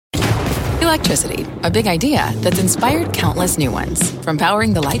Electricity, a big idea that's inspired countless new ones. From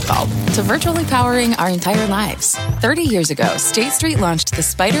powering the light bulb to virtually powering our entire lives. 30 years ago, State Street launched the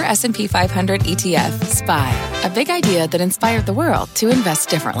SPDR S&P 500 ETF, SPY. A big idea that inspired the world to invest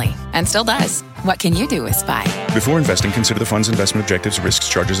differently. And still does. What can you do with SPY? Before investing, consider the fund's investment objectives, risks,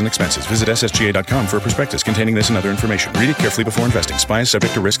 charges, and expenses. Visit ssga.com for a prospectus containing this and other information. Read it carefully before investing. SPY is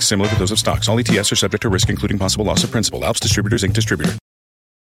subject to risks similar to those of stocks. All ETFs are subject to risk, including possible loss of principal. Alps Distributors, Inc. Distributor.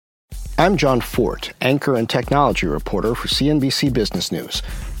 I'm John Fort, anchor and technology reporter for CNBC Business News.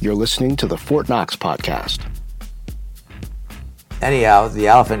 You're listening to the Fort Knox Podcast. Anyhow, the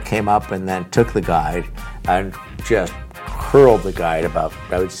elephant came up and then took the guide and just hurled the guide about,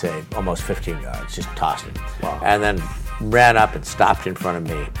 I would say, almost 15 yards, just tossed it. Wow. And then ran up and stopped in front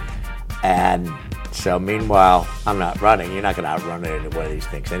of me. And so meanwhile, I'm not running. You're not going to outrun it in one of these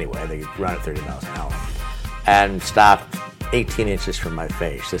things anyway. They run at 30 miles an hour. And stopped 18 inches from my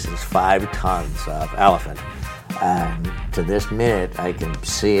face. This is 5 tons of elephant. And to this minute, I can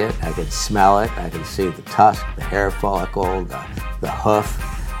see it, I can smell it, I can see the tusk, the hair follicle, the hoof,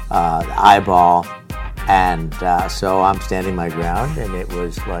 the eyeball. And so I'm standing my ground, and it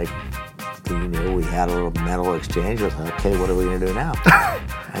was like, we had a little mental exchange. It was like, okay, what are we going to do now?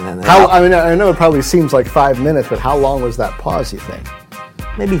 And then I know it probably seems like 5 minutes, but how long was that pause, you think?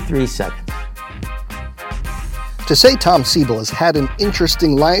 Maybe 3 seconds. To say Tom Siebel has had an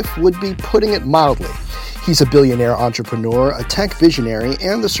interesting life would be putting it mildly. He's a billionaire entrepreneur, a tech visionary,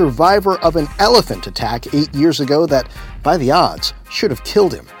 and the survivor of an elephant attack 8 years ago that, by the odds, should have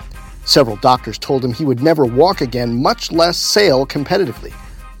killed him. Several doctors told him he would never walk again, much less sail competitively.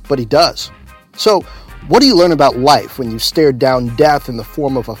 But he does. So, what do you learn about life when you've stared down death in the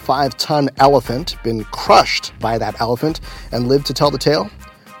form of a 5-ton elephant, been crushed by that elephant, and lived to tell the tale?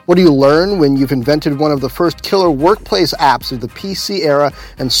 What do you learn when you've invented one of the first killer workplace apps of the PC era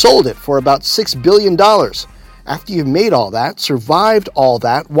and sold it for about $6 billion? After you've made all that, survived all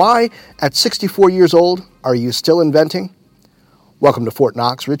that, why, at 64 years old, are you still inventing? Welcome to Fort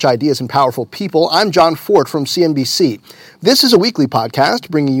Knox, Rich Ideas and Powerful People. I'm John Fort from CNBC. This is a weekly podcast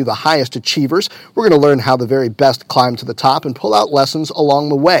bringing you the highest achievers. We're going to learn how the very best climb to the top and pull out lessons along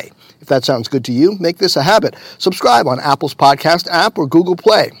the way. If that sounds good to you, make this a habit. Subscribe on Apple's podcast app or Google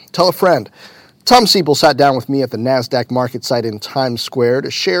Play. Tell a friend. Tom Siebel sat down with me at the NASDAQ market site in Times Square to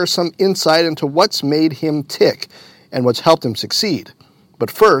share some insight into what's made him tick and what's helped him succeed.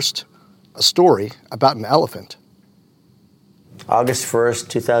 But first, a story about an elephant. August 1st,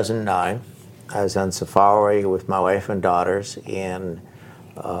 2009, I was on safari with my wife and daughters in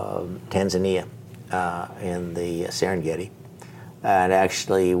Tanzania, in the Serengeti. And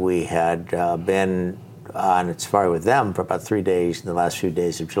actually, we had been on a safari with them for about 3 days in the last few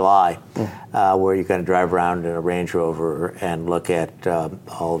days of July, where you kind of drive around in a Range Rover and look at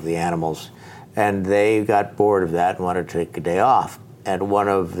all of the animals. And they got bored of that and wanted to take a day off. And one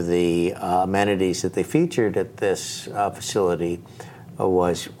of the amenities that they featured at this facility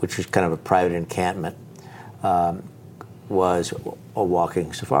which was kind of a private encampment, was a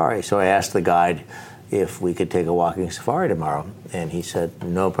walking safari. So I asked the guide if we could take a walking safari tomorrow. And he said,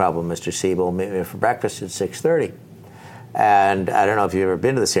 no problem, Mr. Siebel, meet me for breakfast at 6:30. And I don't know if you've ever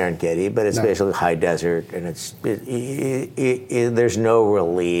been to the Serengeti, but it's basically high desert, and there's no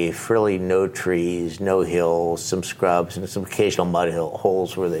relief, really no trees, no hills, some scrubs, and some occasional mud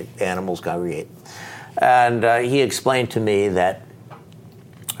holes where the animals congregate. And he explained to me that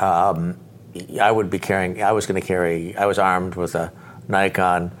I was armed with a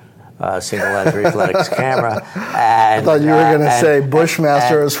Nikon single-lens reflex camera. And, I thought you were going to say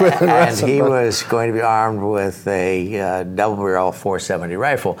Bushmaster was with him. And he was going to be armed with a double-barrel .470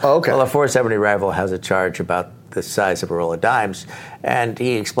 rifle. Oh, okay. Well, a .470 rifle has a charge about the size of a roll of dimes. And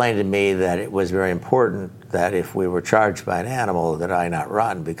he explained to me that it was very important that if we were charged by an animal, that I not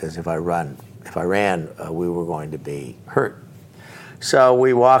run, because if I ran, we were going to be hurt. So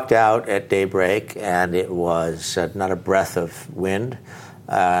we walked out at daybreak, and it was not a breath of wind.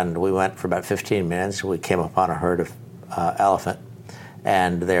 And we went for about 15 minutes. We came upon a herd of elephant,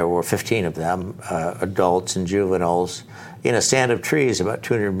 and there were 15 of them, adults and juveniles, in a stand of trees about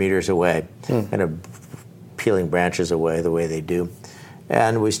 200 meters away, kind of peeling branches away the way they do.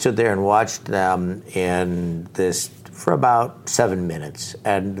 And we stood there and watched them in this for about 7 minutes.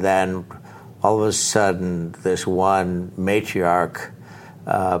 And then all of a sudden, this one matriarch,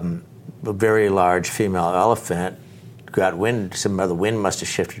 a very large female elephant, got wind. Some of the wind must have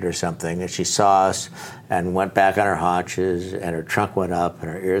shifted or something, and she saw us and went back on her haunches, and her trunk went up and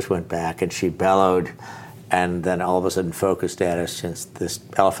her ears went back, and she bellowed, and then all of a sudden focused at us, since this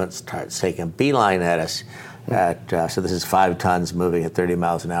elephant starts taking a beeline at us. So this is 5 tons moving at 30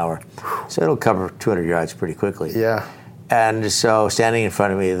 miles an hour. So it'll cover 200 yards pretty quickly. Yeah. And so standing in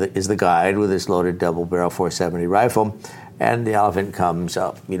front of me is the guide with his loaded double-barrel .470 rifle, and the elephant comes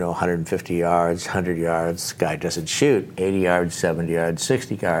up, 150 yards, 100 yards. Guide doesn't shoot. 80 yards, 70 yards,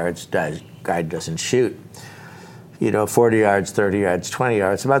 60 yards. Guide doesn't shoot. 40 yards, 30 yards, 20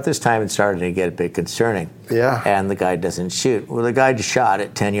 yards. About this time, it's starting to get a bit concerning. Yeah. And the guide doesn't shoot. Well, the guide shot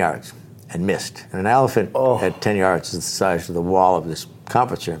at 10 yards and missed. And an elephant at 10 yards is the size of the wall of this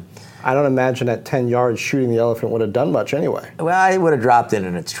conference room. I don't imagine at 10 yards shooting the elephant would have done much anyway. Well, it would have dropped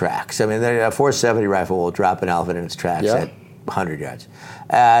in its tracks. I mean, a .470 rifle will drop an elephant in its tracks at 100 yards.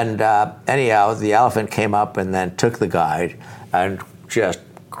 And anyhow, the elephant came up and then took the guide and just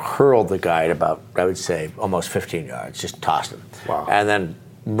hurled the guide about, I would say, almost 15 yards, just tossed him. Wow. And then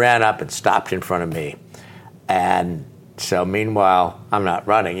ran up and stopped in front of me. And so meanwhile, I'm not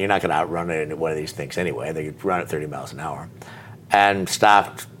running. You're not going to outrun it in one of these things anyway. They could run at 30 miles an hour. And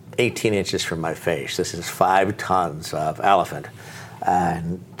stopped 18 inches from my face. This is 5 tons of elephant.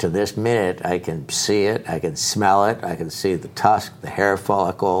 And to this minute, I can see it, I can smell it, I can see the tusk, the hair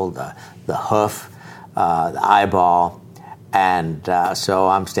follicle, the hoof, the eyeball. And so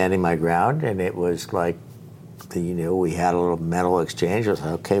I'm standing my ground, and it was like, we had a little mental exchange. I was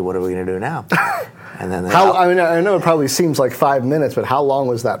like, okay, what are we going to do now? And then I know it probably seems like 5 minutes, but how long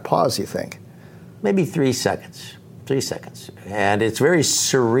was that pause, you think? Maybe 3 seconds. 3 seconds. And it's very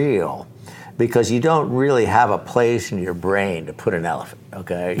surreal because you don't really have a place in your brain to put an elephant,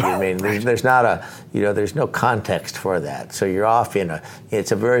 okay? I mean, there's not there's no context for that. So you're off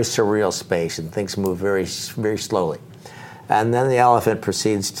it's a very surreal space and things move very, very slowly. And then the elephant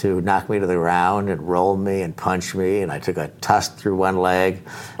proceeds to knock me to the ground and roll me and punch me, and I took a tusk through one leg,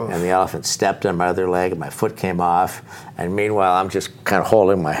 and the elephant stepped on my other leg, and my foot came off. And meanwhile, I'm just kind of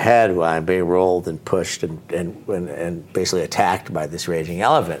holding my head while I'm being rolled and pushed and basically attacked by this raging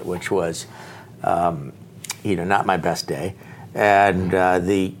elephant, which was, not my best day. And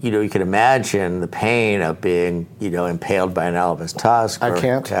you can imagine the pain of being, impaled by an elephant's tusk. I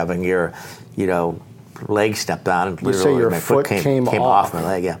can't. Having your, leg stepped on, and literally your my foot came off my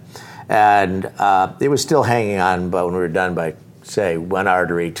leg, and it was still hanging on, but when we were done, by say 1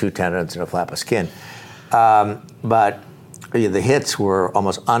 artery, 2 tendons, and a flap of skin. But the hits were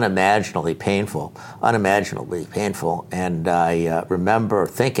almost unimaginably painful, and I remember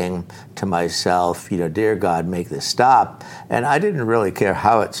thinking to myself, dear God, make this stop. And I didn't really care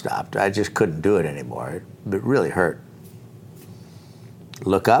how it stopped. I just couldn't do it anymore. It really hurt.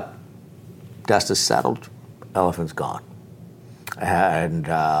 Look up. Dust is settled, elephant's gone. And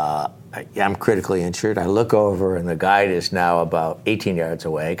I'm critically injured. I look over, and the guide is now about 18 yards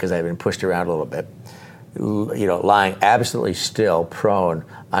away because I've been pushed around a little bit, lying absolutely still, prone,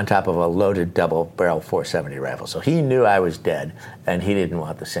 on top of a loaded double-barrel .470 rifle. So he knew I was dead, and he didn't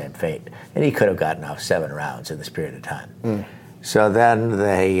want the same fate. And he could have gotten off 7 rounds in this period of time. So then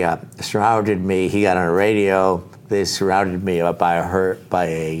they surrounded me. He got on a radio. They surrounded me by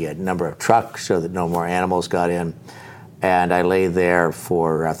a number of trucks so that no more animals got in. And I lay there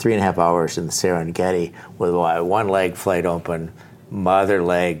for 3.5 hours in the Serengeti with my one leg flayed open, my other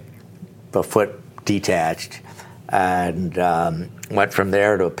leg, the foot detached, and went from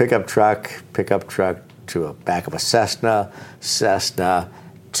there to a pickup truck to a back of a Cessna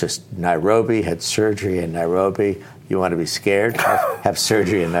to Nairobi, had surgery in Nairobi. You want to be scared? Have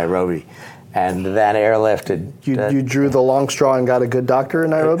surgery in Nairobi. And then airlifted. You drew the long straw and got a good doctor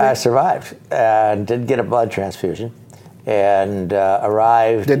in Nairobi? I survived and didn't get a blood transfusion. And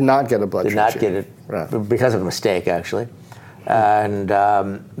arrived. Did not get a blood transfusion. Did not get it because of a mistake, actually. And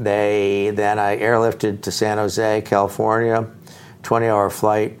then I airlifted to San Jose, California, 20-hour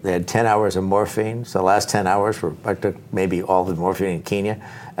flight. They had 10 hours of morphine. So the last 10 hours I took maybe all the morphine in Kenya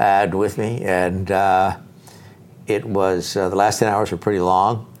with me. And it was, the last 10 hours were pretty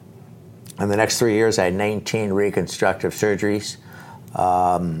long. And the next 3 years, I had 19 reconstructive surgeries.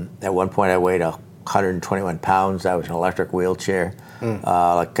 At one point, I weighed 121 pounds. I was in an electric wheelchair, kind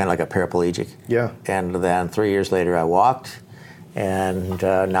of like a paraplegic. Yeah. And then 3 years later, I walked, and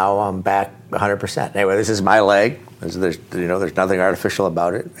now I'm back 100%. Anyway, this is my leg. There's nothing artificial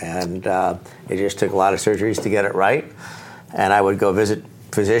about it, and it just took a lot of surgeries to get it right. And I would go visit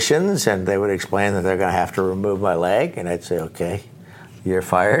physicians, and they would explain that they're going to have to remove my leg, and I'd say, okay, you're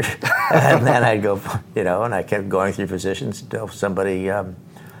fired. And then I'd go, and I kept going through physicians until somebody,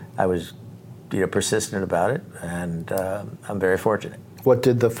 I was, persistent about it, and I'm very fortunate. What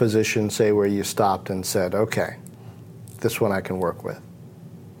did the physician say where you stopped and said, okay, this one I can work with?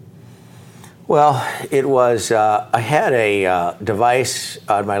 Well, it was, I had a device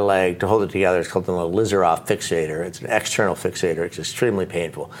on my leg to hold it together. It's called the Lizaroff fixator. It's an external fixator. It's extremely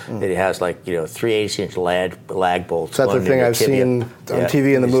painful. It has 3 8-inch lag bolts. Is that the thing I've seen on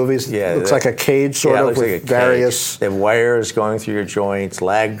TV in the movies? Yeah, it looks like a cage sort of with various... They have wires going through your joints,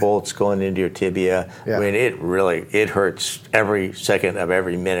 lag bolts going into your tibia. Yeah. I mean, it hurts every second of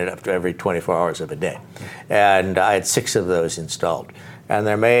every minute up to every 24 hours of a day. And I had 6 of those installed. And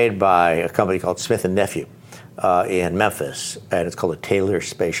they're made by a company called Smith & Nephew in Memphis, and it's called a Taylor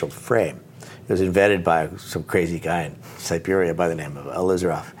Spatial Frame. It was invented by some crazy guy in Siberia by the name of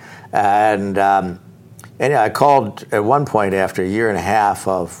Lizaroff. And I called at one point after a year and a half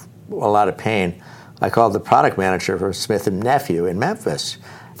of a lot of pain, I called the product manager for Smith & Nephew in Memphis.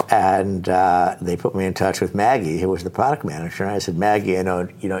 And they put me in touch with Maggie, who was the product manager. And I said, Maggie, I know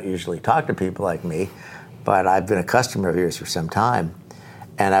you don't usually talk to people like me, but I've been a customer of yours for some time.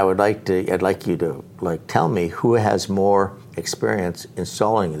 And I'd like you to tell me who has more experience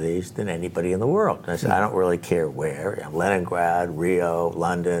installing these than anybody in the world. And I said, I don't really care where. Leningrad, Rio,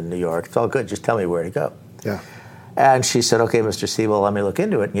 London, New York. It's all good. Just tell me where to go. Yeah. And she said, okay, Mr. Siebel, let me look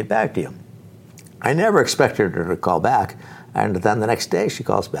into it and get back to you. I never expected her to call back. And then the next day she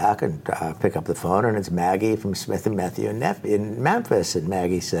calls back and pick up the phone, and it's Maggie from Smith & Nephew in Memphis. And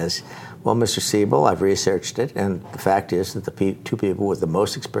Maggie says, well, Mr. Siebel, I've researched it, and the fact is that the 2 people with the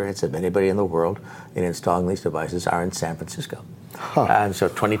most experience of anybody in the world in installing these devices are in San Francisco. Huh. And so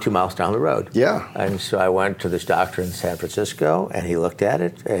 22 miles down the road. Yeah. And so I went to this doctor in San Francisco, and he looked at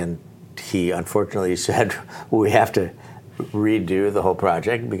it, and he unfortunately said, we have to redo the whole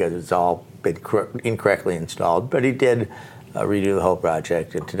project because it's all been incorrectly installed. But he did redo the whole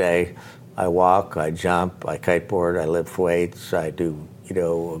project, and today I walk, I jump, I kiteboard, I lift weights, I do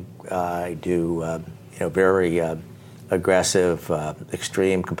very aggressive,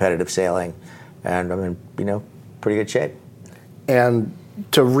 extreme competitive sailing, and I'm in pretty good shape. And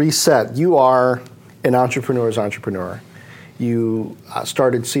to reset, you are an entrepreneur's entrepreneur. You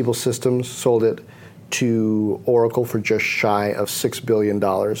started Siebel Systems, sold it to Oracle for just shy of $6 billion.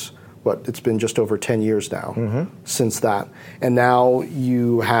 But it's been just over 10 years now since that. And now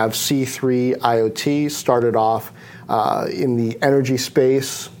you have C3 IoT, started off in the energy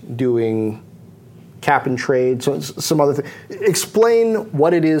space, doing cap and trade, so some other things. Explain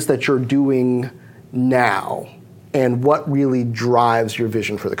what it is that you're doing now and what really drives your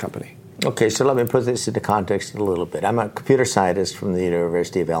vision for the company. Okay, so let me put this into context a little bit. I'm a computer scientist from the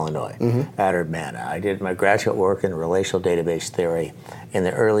University of Illinois at Urbana. I did my graduate work in relational database theory in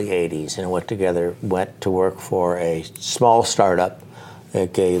the early 80s and went to work for a small startup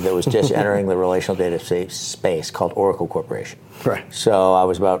that was just entering the relational database space called Oracle Corporation. Right. So I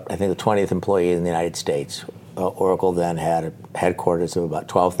was about, I think, the 20th employee in the United States. Oracle then had a headquarters of about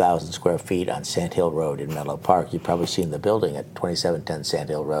 12,000 square feet on Sand Hill Road in Menlo Park. You've probably seen the building at 2710 Sand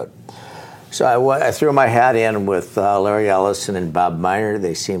Hill Road. So I threw my hat in with Larry Ellison and Bob Miner.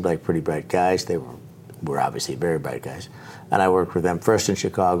 They seemed like pretty bright guys. They were obviously very bright guys. And I worked with them first in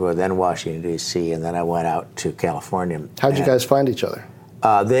Chicago, then Washington, D.C., and then I went out to California. How'd you guys find each other?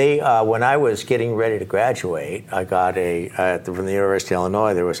 When I was getting ready to graduate, I got from the University of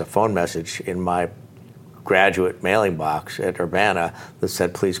Illinois, there was a phone message in my graduate mailing box at Urbana that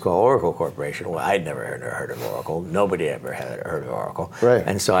said, please call Oracle Corporation. Well, I'd never heard of Oracle. Nobody ever had heard of Oracle. Right.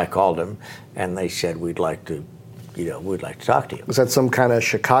 And so I called them, and they said, we'd like to talk to you. Was that some kind of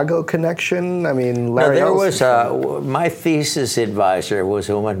Chicago connection? I mean, Larry was my thesis advisor was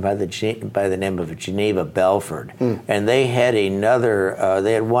a woman by the name of Geneva Belford, and they had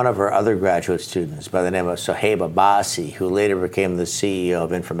one of our other graduate students by the name of Sohaib Abbasi, who later became the CEO of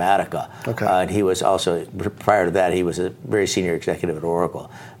Informatica. Okay. And he was also, prior to that, he was a very senior executive at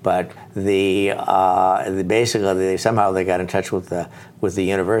Oracle. But basically somehow they got in touch with the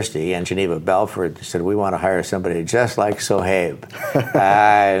university, and Geneva Belford said, we want to hire somebody just like Sohaib.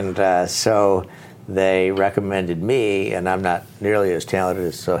 And so they recommended me, and I'm not nearly as talented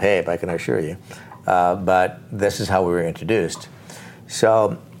as Sohaib, I can assure you. But this is how we were introduced.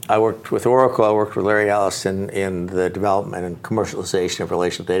 So I worked with Oracle, I worked with Larry Ellison in the development and commercialization of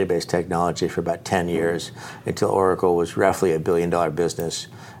relational database technology for about 10 years until Oracle was roughly $1 billion business,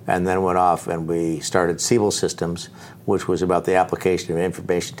 and then went off and we started Siebel Systems, which was about the application of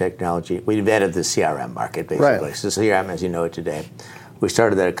information technology. We invented the CRM market, basically. Right. So CRM as you know it today. We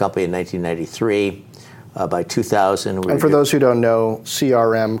started that company in 1993. By 2000, and for those who don't know,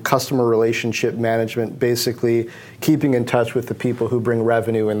 CRM, customer relationship management, basically keeping in touch with the people who bring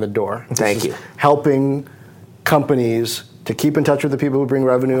revenue in the door. Thank you. Helping companies to keep in touch with the people who bring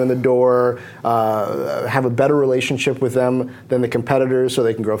revenue in the door, have a better relationship with them than the competitors so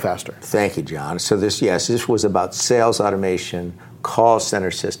they can grow faster. Thank you, John. So this was about sales automation, call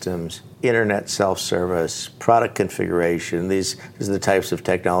center systems, internet self-service, product configuration. These are the types of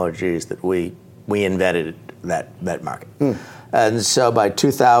technologies that we invented that market. And so by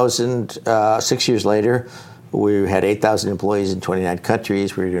 2000, 6 years later, we had 8,000 employees in 29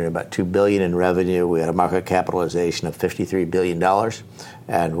 countries. We were doing about $2 billion in revenue. We had a market capitalization of $53 billion.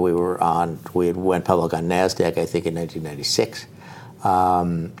 And we went public on NASDAQ, I think, in 1996.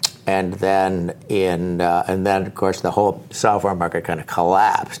 And then, of course, the whole software market kind of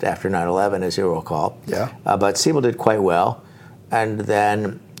collapsed after 9/11, as you recall. Yeah. But Siebel did quite well. And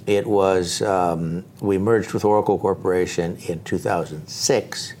then it was, we merged with Oracle Corporation in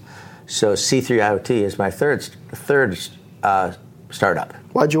 2006. So C3 IoT is my third startup.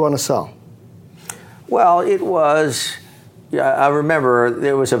 Why'd you want to sell? Well, it was, I remember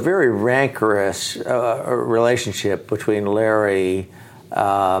there was a very rancorous relationship between Larry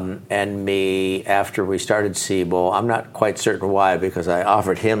and me after we started Siebel. I'm not quite certain why, because I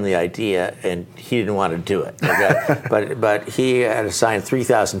offered him the idea and he didn't want to do it. Okay? but he had assigned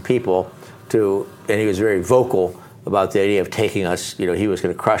 3,000 people and he was very vocal about the idea of taking us, he was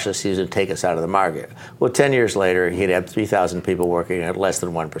going to crush us, he was going to take us out of the market. Well, 10 years later, he'd had 3,000 people working at less than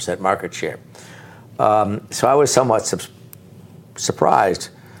 1% market share. So I was somewhat surprised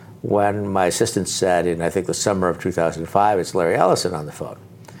when my assistant said, in I think the summer of 2005, it's Larry Ellison on the phone.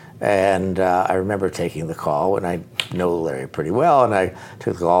 And I remember taking the call, and I know Larry pretty well, and I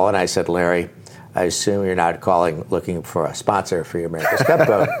took the call and I said, Larry, I assume you're not looking for a sponsor for your America's Cup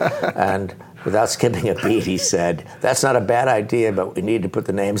boat. And without skipping a beat, he said, that's not a bad idea, but we need to put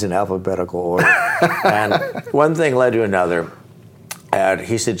the names in alphabetical order. And one thing led to another. And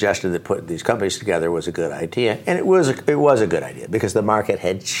he suggested that putting these companies together was a good idea. And it was a good idea because the market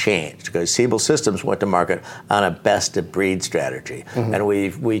had changed. Because Siebel Systems went to market on a best-of-breed strategy. Mm-hmm. And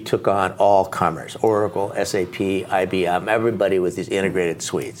we took on all comers, Oracle, SAP, IBM, everybody with these integrated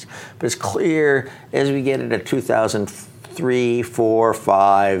suites. But it's clear as we get into 2003, 4,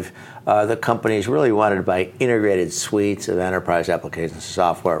 5, the companies really wanted to buy integrated suites of enterprise applications and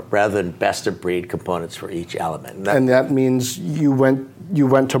software rather than best-of-breed components for each element. And that means you went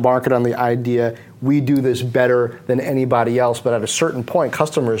to market on the idea, we do this better than anybody else, but at a certain point,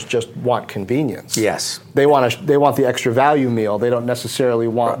 customers just want convenience. Yes. They want the extra value meal. They don't necessarily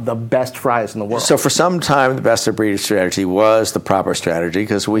want the best fries in the world. So for some time, the best-of-breed strategy was the proper strategy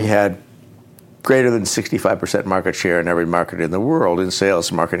because we had greater than 65% market share in every market in the world in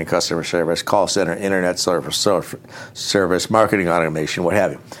sales, marketing, customer service, call center, internet service, marketing automation, what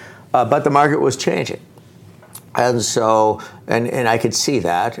have you. But the market was changing. And so, and I could see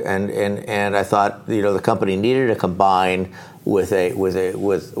that, and I thought, the company needed to combine with a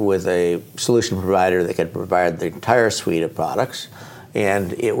solution provider that could provide the entire suite of products.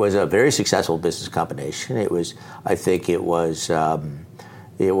 And it was a very successful business combination. It was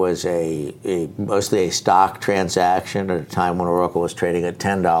mostly a stock transaction at a time when Oracle was trading at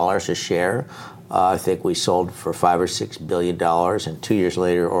 $10 a share. I think we sold for $5 or $6 billion, and 2 years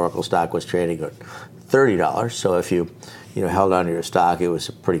later, Oracle stock was trading at $30. So if you held on to your stock, it was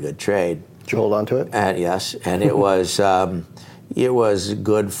a pretty good trade. Did you hold on to it? And yes, and it was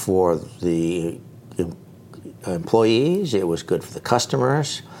good for the employees. It was good for the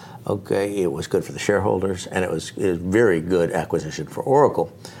customers. Okay, it was good for the shareholders, and it was a very good acquisition for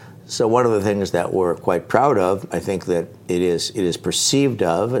Oracle. So one of the things that we're quite proud of, I think that it is perceived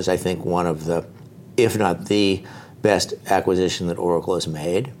of as I think one of the, if not the best acquisition that Oracle has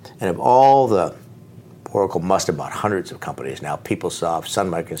made. And of all the, Oracle must have bought hundreds of companies now, PeopleSoft,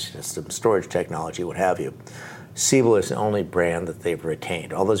 Sun Microsystems, Storage Technology, what have you. Siebel is the only brand that they've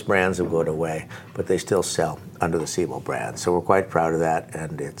retained. All those brands have gone away, but they still sell under the Siebel brand. So we're quite proud of that,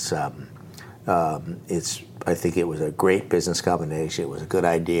 and it's I think it was a great business combination. It was a good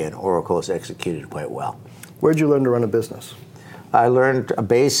idea, and Oracle has executed quite well. Where did you learn to run a business? I learned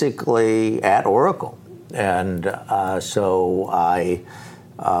basically at Oracle, and so I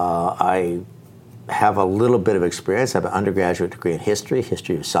have a little bit of experience. I have an undergraduate degree in history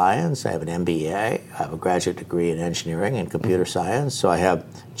of science. I have an MBA. I have a graduate degree in engineering and computer science. So I have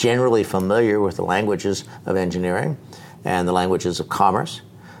generally familiar with the languages of engineering and the languages of commerce.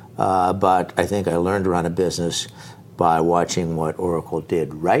 But I think I learned to run a business by watching what Oracle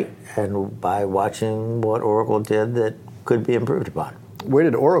did right and by watching what Oracle did that could be improved upon. Where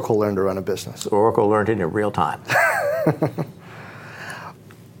did Oracle learn to run a business? Oracle learned it in real time.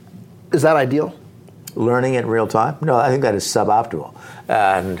 Is that ideal? Learning in real time? No, I think that is suboptimal.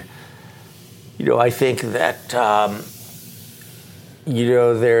 And, I think that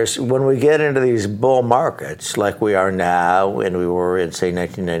There's when we get into these bull markets like we are now, and we were in, say,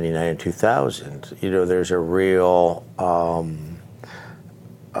 1999 and 2000. There's a real, a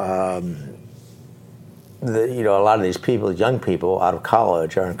lot of these people, young people out of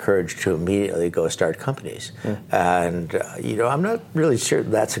college, are encouraged to immediately go start companies, and I'm not really sure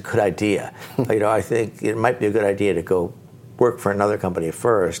that's a good idea. I think it might be a good idea to go work for another company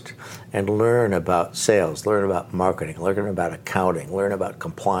first and learn about sales, learn about marketing, learn about accounting, learn about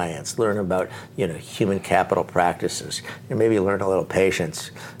compliance, learn about human capital practices, and maybe learn a little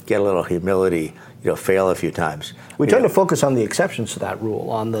patience, get a little humility, fail a few times. We tend to focus on the exceptions to that rule,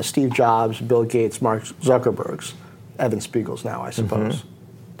 on the Steve Jobs, Bill Gates, Mark Zuckerbergs, Evan Spiegel's now, I suppose.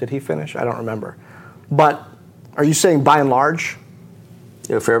 Mm-hmm. Did he finish? I don't remember. But are you saying by and large?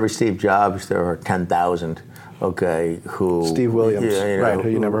 For every Steve Jobs, there are 10,000. Who Steve Williams, who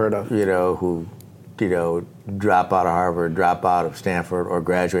you never heard of. Who drop out of Harvard, drop out of Stanford, or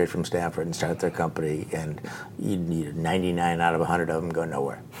graduate from Stanford and start their company, and 99 out of 100 of them go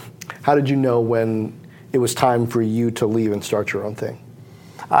nowhere. How did you know when it was time for you to leave and start your own thing?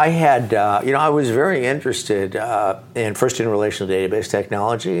 I had, I was very interested in relational database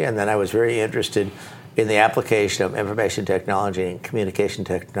technology, and then I was very interested in the application of information technology and communication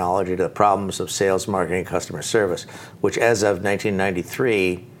technology to the problems of sales, marketing, and customer service, which as of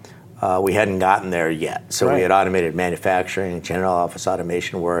 1993, we hadn't gotten there yet. So we had automated manufacturing, general office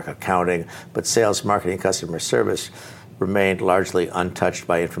automation work, accounting, but sales, marketing, and customer service remained largely untouched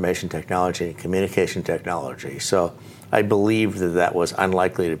by information technology and communication technology. So I believed that was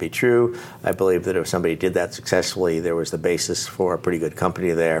unlikely to be true. I believed that if somebody did that successfully, there was the basis for a pretty good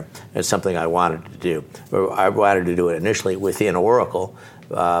company there. It's something I wanted to do. I wanted to do it initially within Oracle,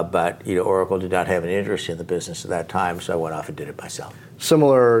 but Oracle did not have an interest in the business at that time, so I went off and did it myself.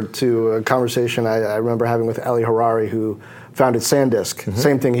 Similar to a conversation I remember having with Ali Harari, who founded SanDisk. Mm-hmm.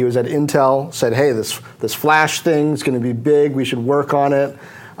 Same thing. He was at Intel, said, hey, this flash thing is going to be big. We should work on it.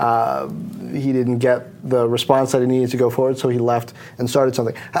 He didn't get the response that he needed to go forward, so he left and started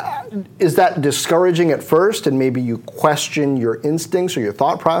something. Is that discouraging at first, and maybe you question your instincts or your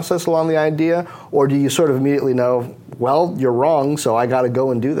thought process along the idea, or do you sort of immediately know, well, you're wrong, so I got to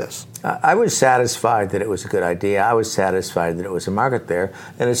go and do this? I was satisfied that it was a good idea. I was satisfied that it was a market there,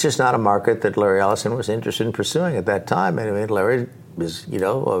 and it's just not a market that Larry Ellison was interested in pursuing at that time. I mean, Larry was,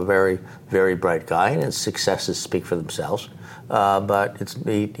 a very, very bright guy, and his successes speak for themselves. But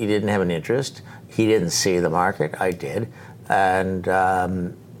he didn't have an interest. He didn't see the market. I did, and I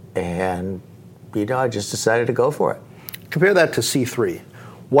just decided to go for it. Compare that to C3.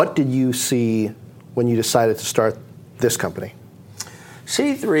 What did you see when you decided to start this company?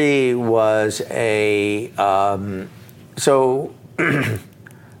 C3 was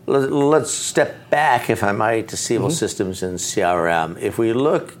Let's step back, if I might, to Siebel Systems and CRM. If we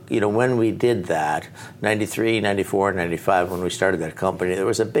look, when we did that, 93, 94, 95, when we started that company, there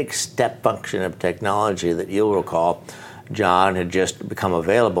was a big step function of technology that you'll recall, John, had just become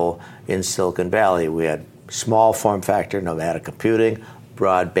available in Silicon Valley. We had small form factor nomadic computing,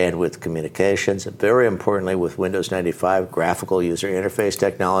 broad bandwidth communications, very importantly with Windows 95, graphical user interface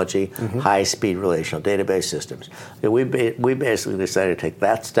technology, high-speed relational database systems. We basically decided to take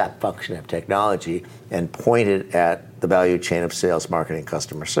that step function of technology and point it at the value chain of sales, marketing,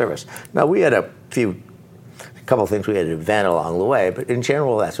 customer service. Now, we had a couple of things we had to invent along the way, but in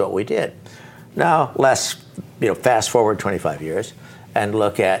general, that's what we did. Now, fast forward 25 years and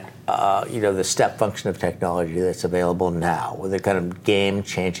look at the step function of technology that's available now, with the kind of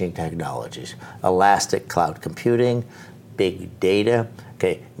game-changing technologies, elastic cloud computing, big data,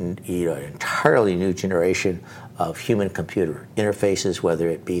 an entirely new generation of human-computer interfaces, whether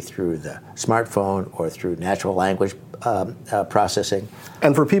it be through the smartphone or through natural language processing.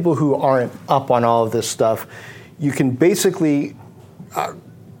 And for people who aren't up on all of this stuff, you can basically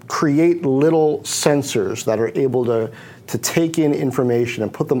create little sensors that are able to take in information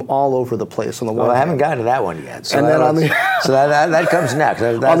and put them all over the place on the one hand. I haven't gotten to that one yet. So and then that comes next.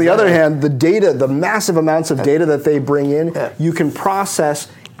 On the other hand, the data, the massive amounts of data that they bring in, you can process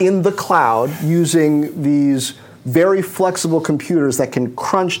in the cloud using these very flexible computers that can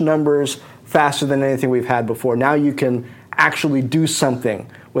crunch numbers faster than anything we've had before. Now you can actually do something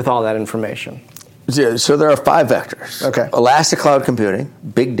with all that information. Yeah, so there are 5 vectors. Okay. Elastic cloud computing,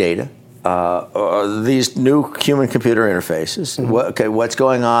 big data, these new human-computer interfaces. What's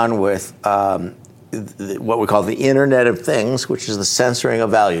going on with what we call the Internet of Things, which is the censoring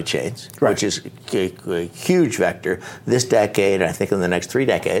of value chains, which is a huge vector this decade, I think in the next 3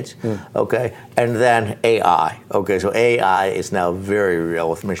 decades, okay? And then AI, okay? So AI is now very real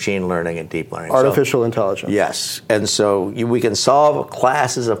with machine learning and deep learning. Artificial intelligence. Yes, and so we can solve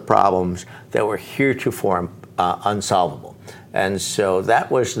classes of problems that were heretofore unsolvable. And so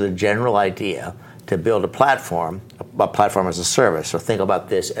that was the general idea, to build a platform as a service. So think about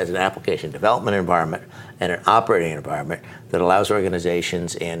this as an application development environment and an operating environment that allows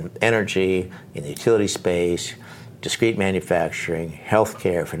organizations in energy, in the utility space, discrete manufacturing,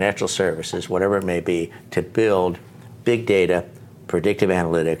 healthcare, financial services, whatever it may be, to build big data, predictive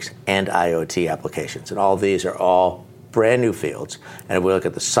analytics, and IoT applications. And all these are all brand new fields. And if we look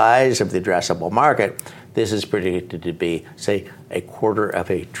at the size of the addressable market, this is predicted to be, say,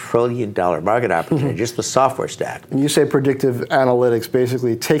 $250 billion market opportunity, just the software stack. And you say predictive analytics,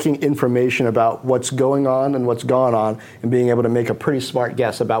 basically taking information about what's going on and what's gone on and being able to make a pretty smart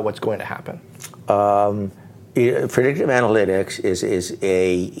guess about what's going to happen. Predictive analytics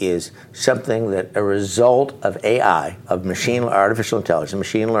is something that a result of AI, of artificial intelligence,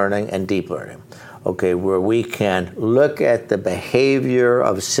 machine learning, and deep learning. Okay, where we can look at the behavior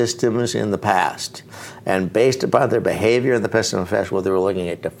of systems in the past, and based upon their behavior in the past, whether we're looking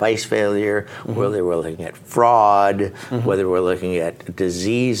at device failure, whether we're looking at fraud, whether we're looking at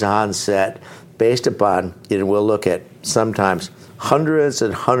disease onset, based upon, we'll look at sometimes hundreds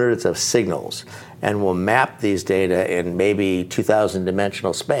and hundreds of signals, and we'll map these data in maybe 2,000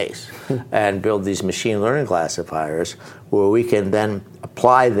 dimensional space and build these machine learning classifiers where we can then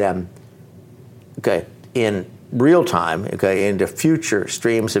apply them in real time, into future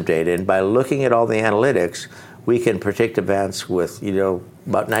streams of data. And by looking at all the analytics, we can predict events with,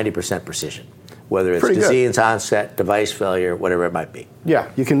 about 90% precision, whether it's disease onset, device failure, whatever it might be. Yeah,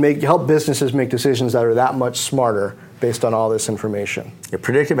 you can help businesses make decisions that are that much smarter based on all this information.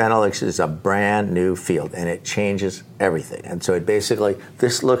 Predictive analytics is a brand new field, and it changes everything. And so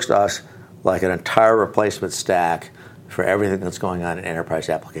this looks to us like an entire replacement stack for everything that's going on in enterprise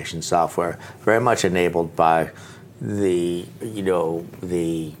application software, very much enabled by the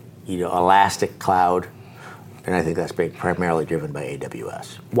elastic cloud, and I think that's being primarily driven by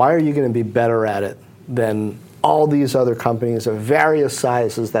AWS. Why are you going to be better at it than all these other companies of various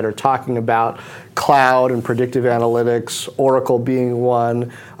sizes that are talking about cloud and predictive analytics, Oracle being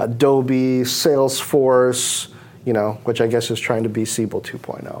one, Adobe, Salesforce, which I guess is trying to be Siebel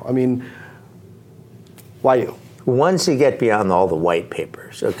 2.0. I mean, why you? Once you get beyond all the white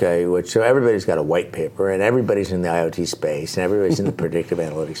papers, so everybody's got a white paper, and everybody's in the IoT space, and everybody's in the predictive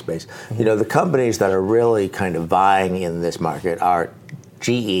analytics space. The companies that are really kind of vying in this market are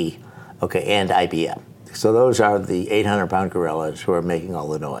GE, and IBM. So those are the 800-pound gorillas who are making all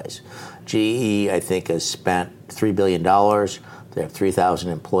the noise. GE, I think, has spent $3 billion. They have 3,000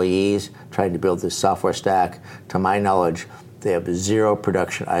 employees trying to build this software stack. To my knowledge, they have 0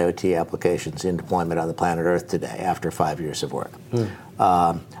 production IoT applications in deployment on the planet Earth today after 5 years of work.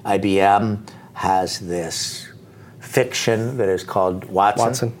 IBM has this fiction that is called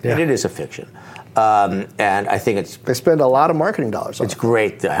Watson. Yeah. And it is a fiction. And I think they spend a lot of marketing dollars on it. It's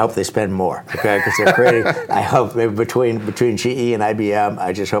great. I hope they spend more, because they're creating. I hope maybe between GE and IBM,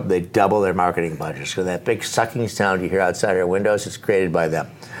 I just hope they double their marketing budget. So that big sucking sound you hear outside our windows is created by them.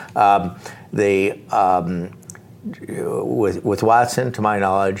 With Watson, to my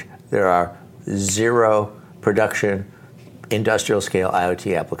knowledge, there are 0 production industrial scale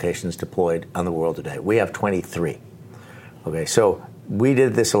IoT applications deployed on the world today. We have 23. So we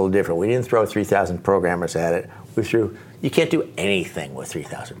did this a little different. We didn't throw 3,000 programmers at it. You can't do anything with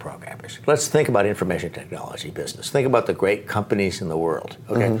 3,000 programmers. Let's think about information technology business. Think about the great companies in the world.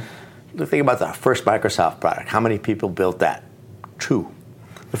 Think about the first Microsoft product. How many people built that? 2.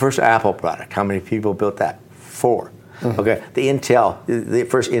 The first Apple product. How many people built that? 4. The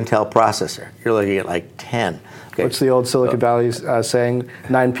first Intel processor. You're looking at like 10. What's the old Silicon Valley saying?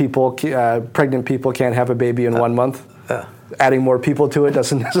 9 people, pregnant people can't have a baby in 1 month. Adding more people to it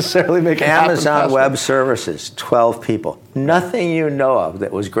doesn't necessarily make it happen Amazon faster. Web Services, 12 people. Nothing you know of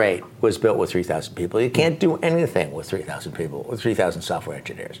that was great was built with 3,000 people. You can't do anything with 3,000 people, with 3,000 software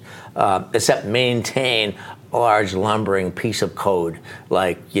engineers, except maintain a large lumbering piece of code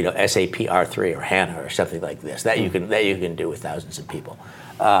like SAP R3 or HANA or something like this. That you can do with thousands of people.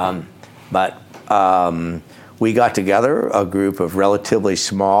 We got together a group of relatively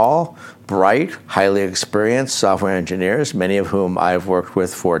small, bright, highly experienced software engineers, many of whom I've worked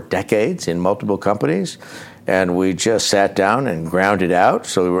with for decades in multiple companies, And we just sat down and ground it out.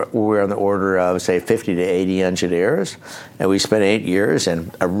 So we were on the order of, say, 50 to 80 engineers. And we spent 8 years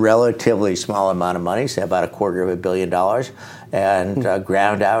and a relatively small amount of money, say about $250 million, and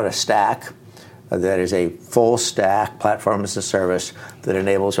ground out a stack that is a full stack platform as a service that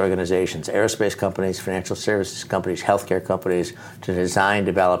enables organizations, aerospace companies, financial services companies, healthcare companies, to design,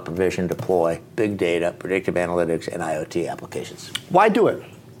 develop, provision, deploy big data, predictive analytics, and IoT applications. Why do it?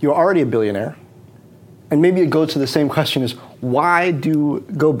 You're already a billionaire. And maybe it goes to the same question as, why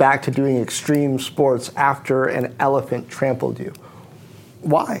go back to doing extreme sports after an elephant trampled you?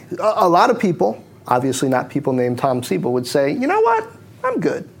 Why? A lot of people, obviously not people named Tom Siebel, would say, you know what, I'm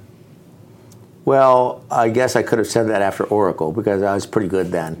good. Well, I guess I could have said that after Oracle because I was pretty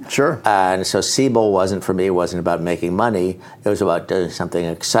good then. Sure. And so Siebel wasn't about making money. It was about doing something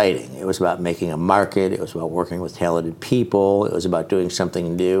exciting. It was about making a market. It was about working with talented people. It was about doing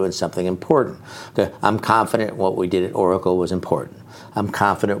something new and something important. I'm confident what we did at Oracle was important. I'm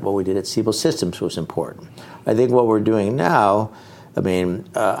confident what we did at Siebel Systems was important. I think what we're doing now,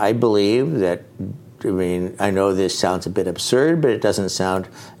 I believe that, I know this sounds a bit absurd, but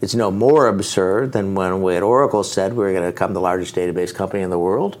it's no more absurd than when we at Oracle said we were going to become the largest database company in the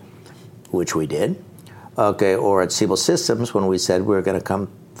world, which we did. Okay, or at Siebel Systems when we said we were going to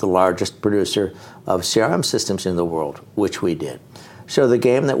become the largest producer of CRM systems in the world, which we did. So the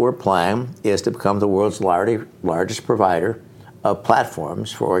game that we're playing is to become the world's largest provider of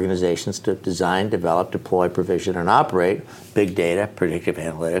platforms for organizations to design, develop, deploy, provision, and operate big data, predictive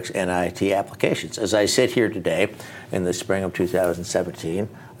analytics, and IT applications. As I sit here today in the spring of 2017,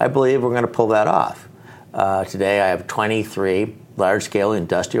 I believe we're going to pull that off. Today I have 23 large-scale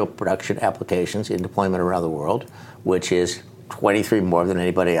industrial production applications in deployment around the world, which is 23 more than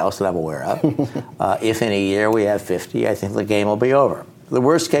anybody else that I'm aware of. If in a year we have 50, I think the game will be over. The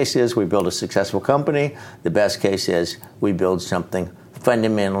worst case is we build a successful company. The best case is we build something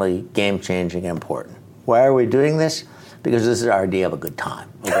fundamentally game-changing and important. Why are we doing this? Because this is our idea of a good time.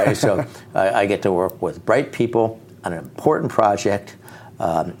 Okay, so I get to work with bright people on an important project.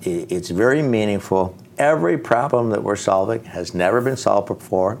 It's very meaningful. Every problem that we're solving has never been solved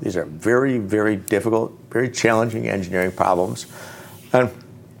before. These are very, very difficult, very challenging engineering problems. And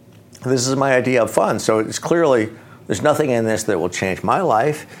this is my idea of fun. So it's clearly, there's nothing in this that will change my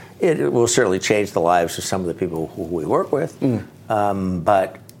life. It will certainly change the lives of some of the people who we work with.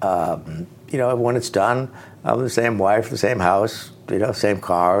 But when it's done, I have the same wife, the same house, same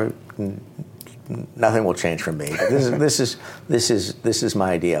car. Nothing will change for me. But this is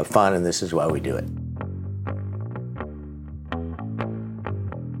my idea of fun, and this is why we do it.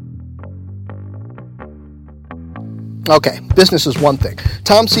 Okay, business is one thing.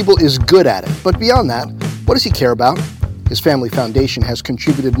 Tom Siebel is good at it, but beyond that, what does he care about? His family foundation has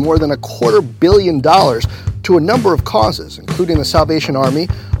contributed more than $250 million to a number of causes, including the Salvation Army,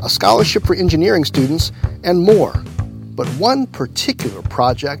 a scholarship for engineering students, and more. But one particular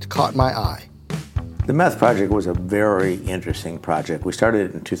project caught my eye. The Meth Project was a very interesting project. We started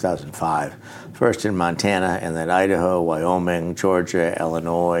it in 2005, first in Montana, and then Idaho, Wyoming, Georgia,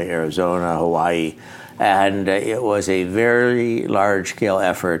 Illinois, Arizona, Hawaii. And it was a very large-scale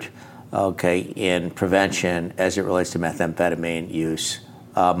effort, in prevention as it relates to methamphetamine use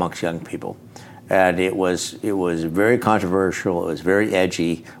amongst young people. And it was very controversial. It was very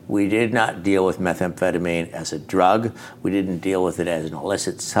edgy. We did not deal with methamphetamine as a drug. We didn't deal with it as an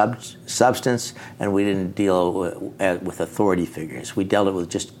illicit substance, and we didn't deal with authority figures. We dealt it with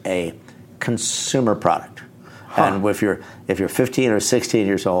just a consumer product. And if you're 15 or 16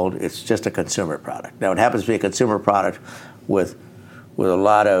 years old, it's just a consumer product. Now, it happens to be a consumer product with a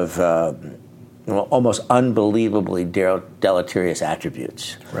lot of almost unbelievably deleterious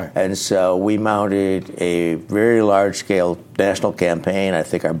attributes. Right. And so we mounted a very large-scale national campaign. I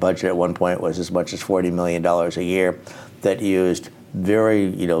think our budget at one point was as much as $40 million a year that used very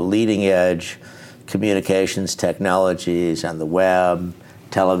leading-edge communications technologies on the web,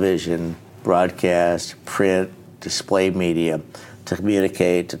 television, broadcast, print, display media to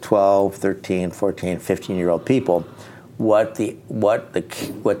communicate to 12, 13, 14, 15-year-old people what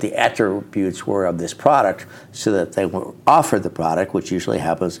the attributes were of this product so that they were offered the product, which usually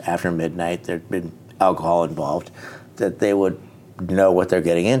happens after midnight. There'd been alcohol involved, that they would know what they're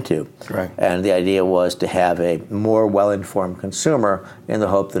getting into. Right. And the idea was to have a more well-informed consumer in the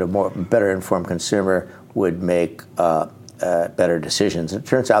hope that a better informed consumer would make better decisions. It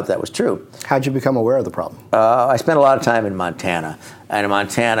turns out that was true. How'd you become aware of the problem? I spent a lot of time in Montana. And in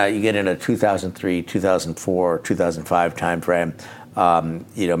Montana, you get into 2003, 2004, 2005 timeframe,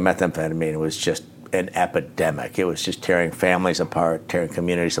 methamphetamine was just an epidemic. It was just tearing families apart, tearing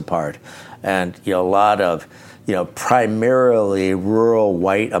communities apart. And, a lot of, primarily rural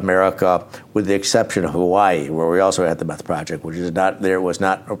white America, with the exception of Hawaii, where we also had the meth project, which is not, there was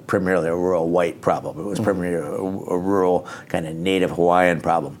not primarily a rural white problem. It was primarily a rural kind of native Hawaiian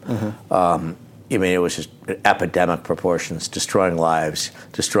problem. It was just epidemic proportions, destroying lives,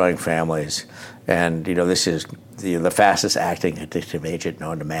 destroying families. And, this is the fastest acting addictive agent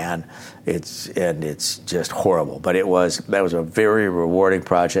known to man. It's just horrible. But that was a very rewarding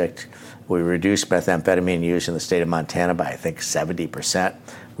project. We reduced methamphetamine use in the state of Montana by, I think, 70%.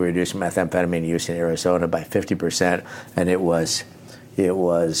 We reduced methamphetamine use in Arizona by 50%, and it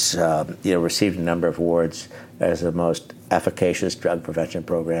received a number of awards as the most efficacious drug prevention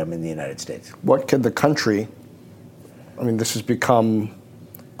program in the United States. What could the country? This has become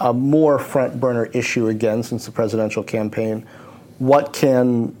a more front burner issue again since the presidential campaign. What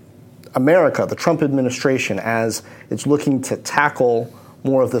can America, the Trump administration, as it's looking to tackle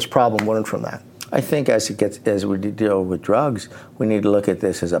more of this problem, learn from that? I think as we deal with drugs, we need to look at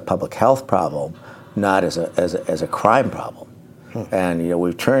this as a public health problem, not as a crime problem. And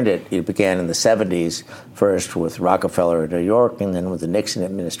we've turned it. It began in the 70s, first with Rockefeller in New York, and then with the Nixon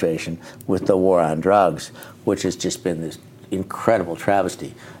administration with the war on drugs, which has just been this incredible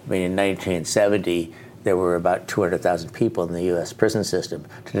travesty. In 1970, there were about 200,000 people in the U.S. prison system.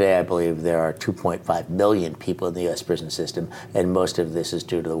 Today, I believe there are 2.5 million people in the U.S. prison system, and most of this is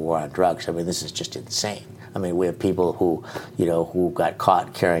due to the war on drugs. This is just insane. We have people who got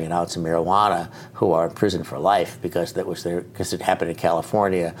caught carrying an ounce of marijuana who are in prison for life because it happened in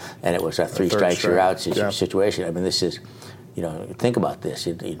California, and it was a three strikes you're out situation. This is. Think about this.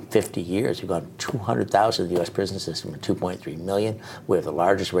 In 50 years, we've gone 200,000 in the U.S. prison system and 2.3 million. We have the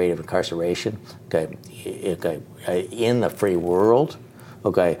largest rate of incarceration in the free world.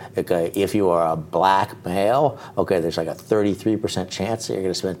 If you are a black male, there's like a 33% chance that you're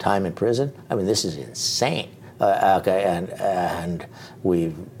going to spend time in prison. This is insane. And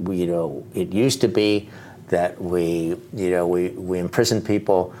it used to be that we imprison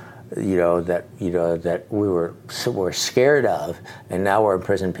people that we were scared of, and now we're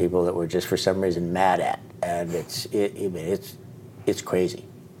imprisoning people that we're just for some reason mad at, and it's crazy.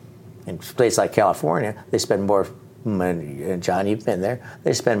 In places like California, they spend more money, and John, you've been there,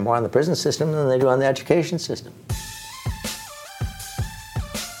 they spend more on the prison system than they do on the education system.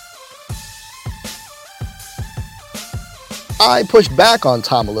 I pushed back on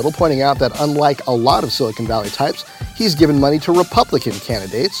Tom a little, pointing out that unlike a lot of Silicon Valley types, he's given money to Republican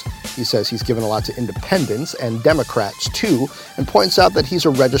candidates. He says he's given a lot to independents and Democrats too, and points out that he's a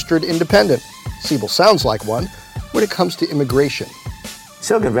registered independent. Siebel sounds like one when it comes to immigration.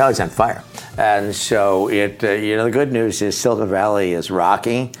 Silicon Valley's on fire. And so the good news is Silicon Valley is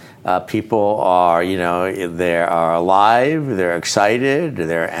rocking. People are, they are alive, they're excited,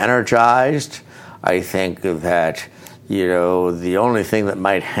 they're energized. I think that, the only thing that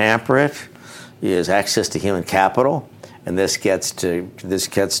might hamper it is access to human capital. And this gets to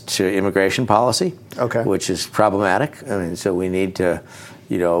immigration policy, which is problematic. So we need to,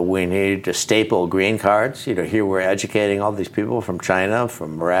 staple green cards. Here we're educating all these people from China,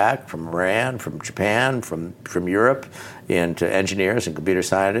 from Iraq, from Iran, from Japan, from Europe, into engineers and computer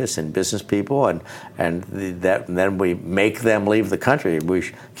scientists and business people, and then we make them leave the country. We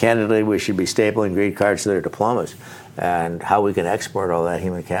should be stapling green cards to their diplomas, and how we can export all that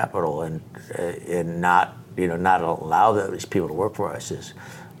human capital and not allow these people to work for us is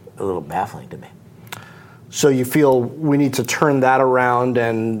a little baffling to me. So you feel we need to turn that around,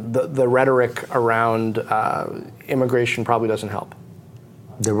 and the rhetoric around immigration probably doesn't help?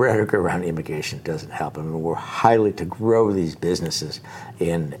 The rhetoric around immigration doesn't help. We're highly to grow these businesses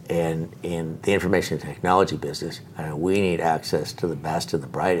in the information and technology business. We need access to the best and the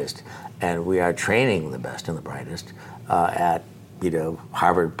brightest, and we are training the best and the brightest at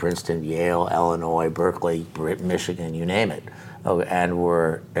Harvard, Princeton, Yale, Illinois, Berkeley, Michigan, you name it. And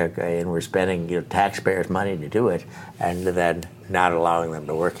we're spending taxpayers' money to do it, and then not allowing them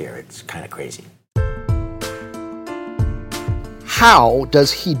to work here. It's kind of crazy. How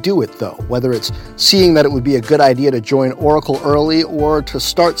does he do it, though? Whether it's seeing that it would be a good idea to join Oracle early, or to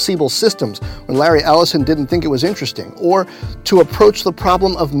start Siebel Systems when Larry Ellison didn't think it was interesting, or to approach the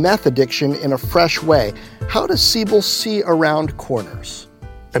problem of meth addiction in a fresh way. How does Siebel see around corners?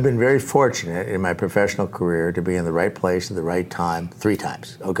 I've been very fortunate in my professional career to be in the right place at the right time 3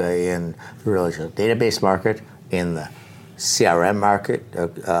 times, in the relational database market, in the CRM market,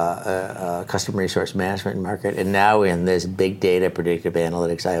 customer resource management market, and now in this big data, predictive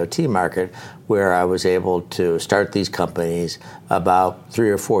analytics, IoT market, where I was able to start these companies about 3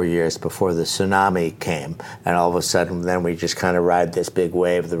 or 4 years before the tsunami came, and all of a sudden then we just kind of ride this big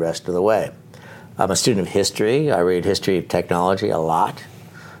wave the rest of the way. I'm a student of history. I read history of technology a lot,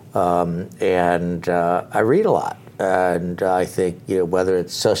 and I read a lot. And I think, whether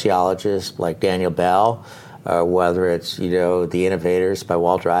it's sociologists like Daniel Bell, or whether it's, The Innovators by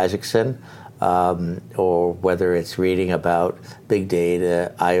Walter Isaacson, or whether it's reading about big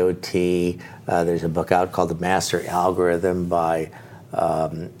data, IoT. There's a book out called The Master Algorithm by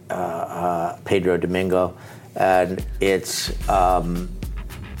Pedro Domingo. And it's, I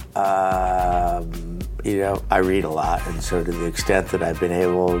read a lot. And so to the extent that I've been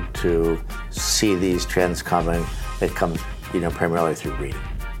able to see these trends coming, it comes, primarily through reading.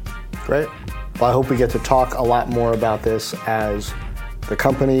 Great. Well, I hope we get to talk a lot more about this as the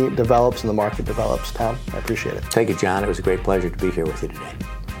company develops and the market develops. Tom, I appreciate it. Thank you, John. It was a great pleasure to be here with you today.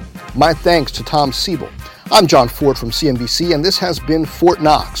 My thanks to Tom Siebel. I'm John Ford from CNBC, and this has been Fort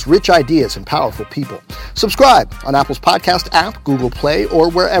Knox, rich ideas and powerful people. Subscribe on Apple's podcast app, Google Play,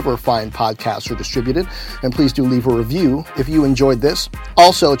 or wherever fine podcasts are distributed. And please do leave a review if you enjoyed this.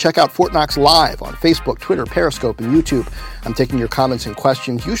 Also, check out Fort Knox Live on Facebook, Twitter, Periscope, and YouTube. I'm taking your comments and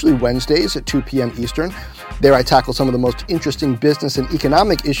questions, usually Wednesdays at 2 p.m. Eastern. There I tackle some of the most interesting business and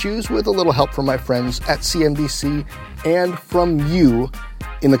economic issues with a little help from my friends at CNBC and from you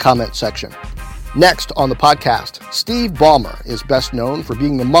in the comment section. Next on the podcast, Steve Ballmer is best known for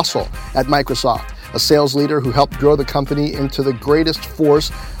being the muscle at Microsoft, a sales leader who helped grow the company into the greatest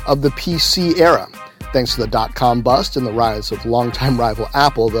force of the PC era. Thanks to the dot-com bust and the rise of longtime rival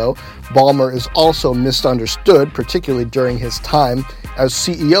Apple, though, Ballmer is also misunderstood, particularly during his time as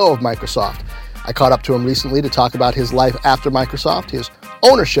CEO of Microsoft. I caught up to him recently to talk about his life after Microsoft, his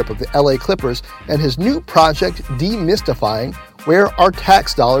ownership of the LA Clippers, and his new project, Demystifying Where Our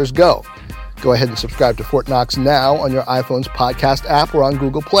Tax Dollars Go. Go ahead and subscribe to Fort Knox now on your iPhone's podcast app or on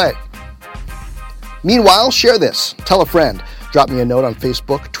Google Play. Meanwhile, share this. Tell a friend. Drop me a note on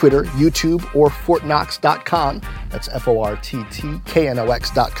Facebook, Twitter, YouTube, or fortknox.com. That's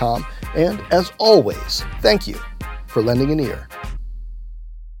FORTTKNOX.com. And as always, thank you for lending an ear.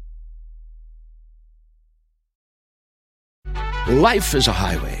 Life is a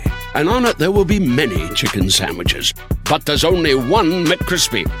highway, and on it there will be many chicken sandwiches. But there's only one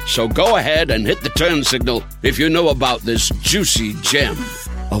McCrispy. So go ahead and hit the turn signal if you know about this juicy gem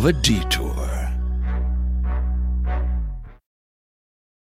of a detour.